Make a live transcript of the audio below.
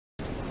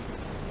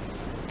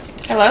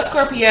Hello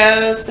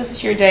Scorpios, this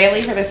is your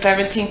daily for the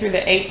 17th through the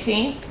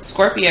 18th.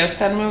 Scorpio,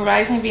 Sun, Moon,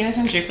 Rising, Venus,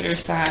 and Jupiter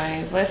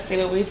signs. Let's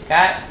see what we've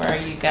got for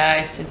you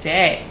guys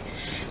today.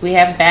 We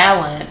have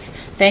balance.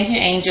 Thank you,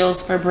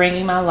 angels, for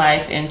bringing my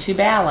life into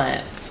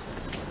balance.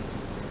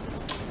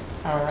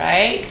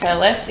 Alright, so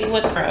let's see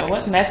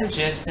what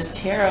messages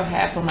does Tarot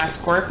have for my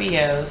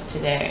Scorpios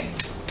today.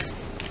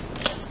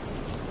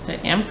 The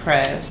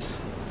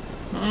Empress.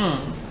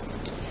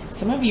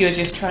 Some of you are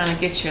just trying to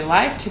get your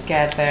life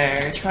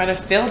together, trying to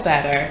feel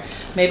better,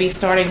 maybe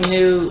starting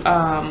new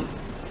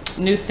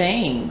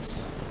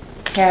things.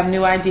 Have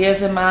new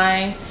ideas in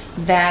mind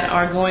that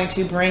are going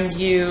to bring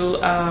you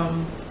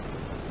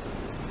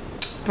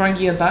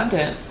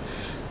abundance.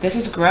 This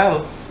is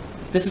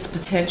growth. This is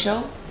potential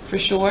for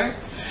sure.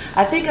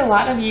 I think a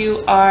lot of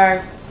you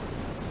are,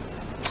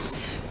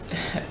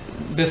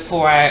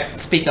 before I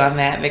speak on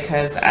that,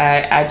 because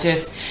I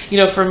just,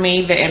 for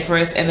me, the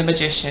Empress and the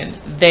Magician,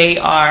 they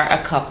are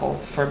a couple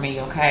for me,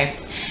 okay?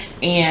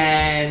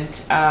 And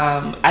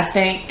I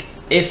think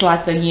it's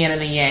like the yin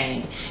and the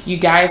yang. You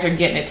guys are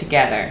getting it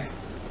together,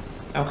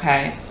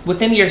 okay?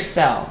 Within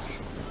yourself.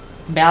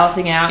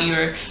 Balancing out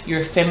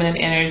your feminine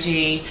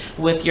energy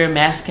with your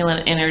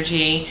masculine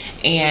energy,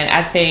 and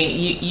I think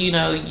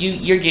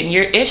you're getting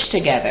your ish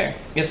together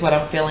is what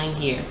I'm feeling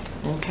here.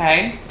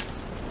 Okay,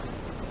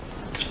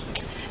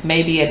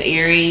 maybe an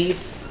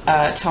Aries,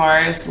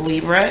 Taurus,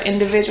 Libra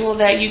individual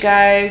that you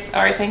guys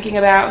are thinking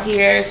about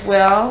here as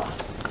well.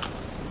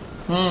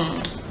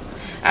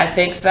 I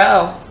think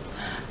so.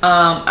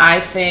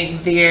 I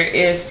think there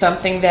is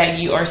something that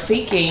you are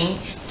seeking,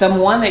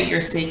 someone that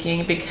you're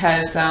seeking,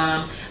 because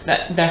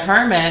the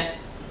Hermit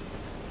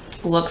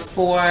looks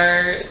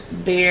for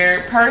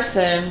their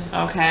person,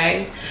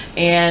 okay?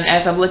 And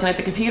as I'm looking at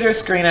the computer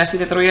screen, I see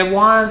the Three of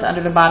Wands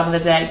under the bottom of the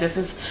deck. This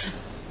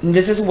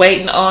is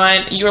waiting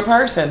on your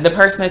person, the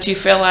person that you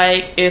feel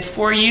like is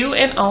for you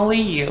and only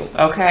you,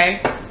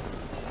 okay?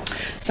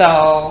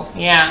 So,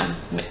 yeah,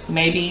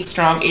 maybe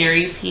strong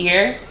Aries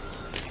here,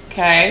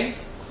 okay?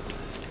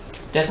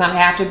 Does not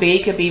have to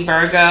be, could be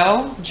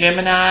Virgo,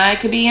 Gemini,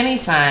 could be any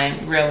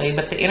sign really,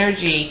 but the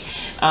energy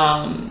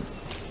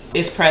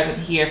is present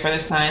here for the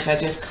signs I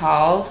just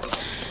called.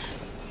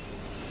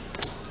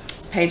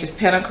 Page of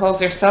Pentacles.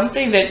 There's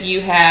something that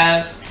you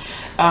have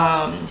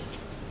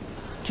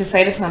to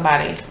say to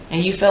somebody,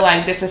 and you feel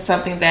like this is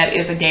something that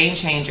is a game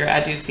changer.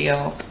 I do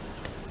feel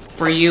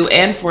for you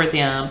and for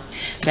them,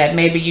 that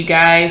maybe you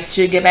guys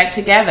should get back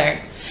together,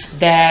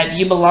 that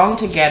you belong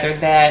together,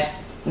 that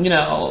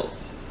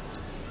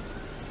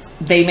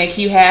they make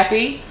you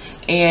happy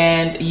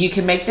and you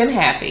can make them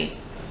happy.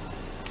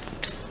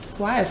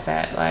 Why is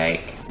that?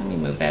 Like, let me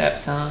move that up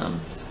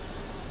some.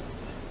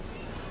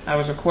 I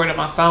was recording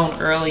my phone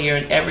earlier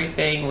and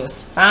everything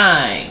was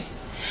fine.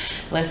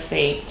 Let's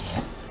see.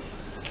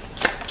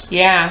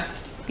 Yeah,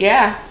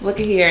 look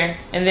at here.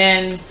 And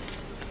then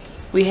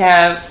we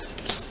have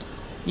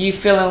you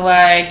feeling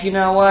like, you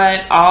know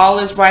what, all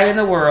is right in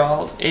the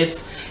world.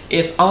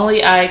 If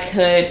only I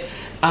could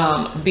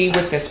be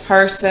with this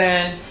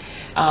person,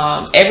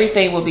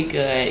 everything will be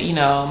good.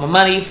 My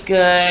money's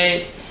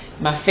good,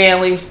 my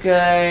family's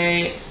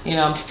good,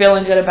 I'm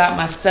feeling good about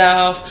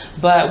myself,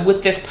 but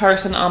with this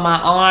person on my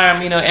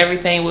arm,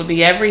 everything would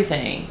be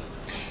everything.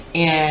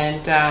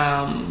 And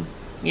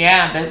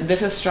yeah,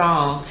 this is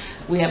strong.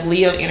 We have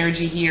Leo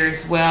energy here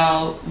as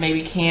well,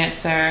 maybe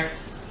Cancer,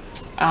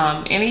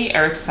 any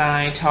earth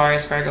sign,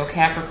 Taurus, Virgo,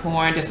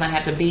 Capricorn. Does not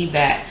have to be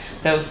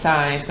those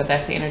signs, but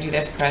that's the energy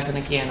that's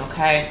present again,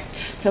 okay?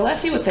 So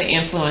let's see what the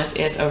influence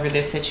is over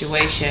this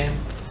situation.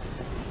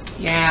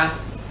 Yeah,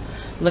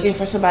 looking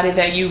for somebody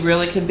that you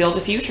really can build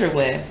a future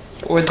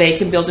with, or they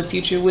can build a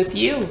future with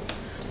you.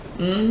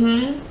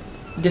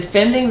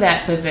 Defending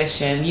that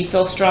position. You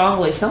feel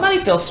strongly, somebody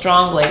feels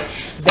strongly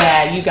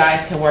that you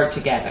guys can work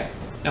together,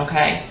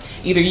 okay?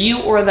 Either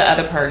you or the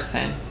other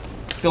person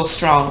feel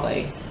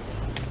strongly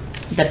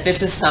that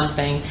this is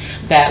something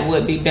that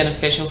would be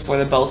beneficial for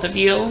the both of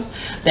you,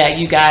 that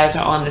you guys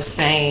are on the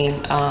same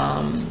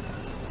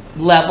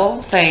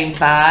level, same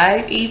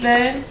vibe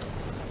even.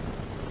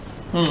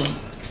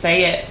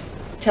 Say it.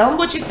 Tell them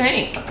what you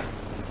think,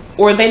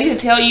 or they need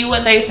to tell you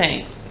what they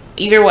think.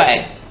 Either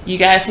way, you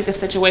guys take the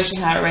situation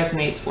how it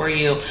resonates for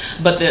you.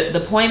 But the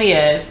point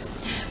is,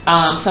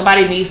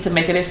 somebody needs to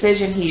make a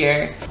decision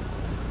here,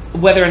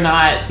 whether or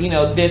not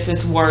this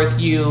is worth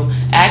you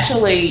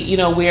actually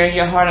wearing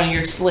your heart on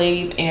your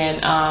sleeve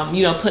and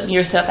putting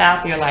yourself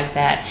out there like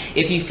that,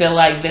 if you feel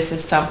like this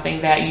is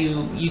something that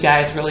you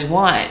guys really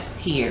want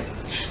here,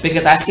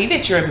 because I see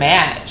that you're a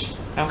match,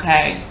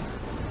 okay?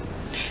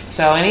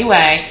 So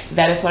anyway,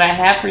 that is what I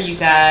have for you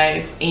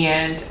guys,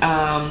 and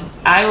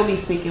I will be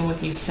speaking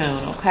with you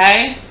soon,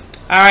 okay?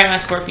 All right, my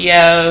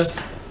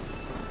Scorpios.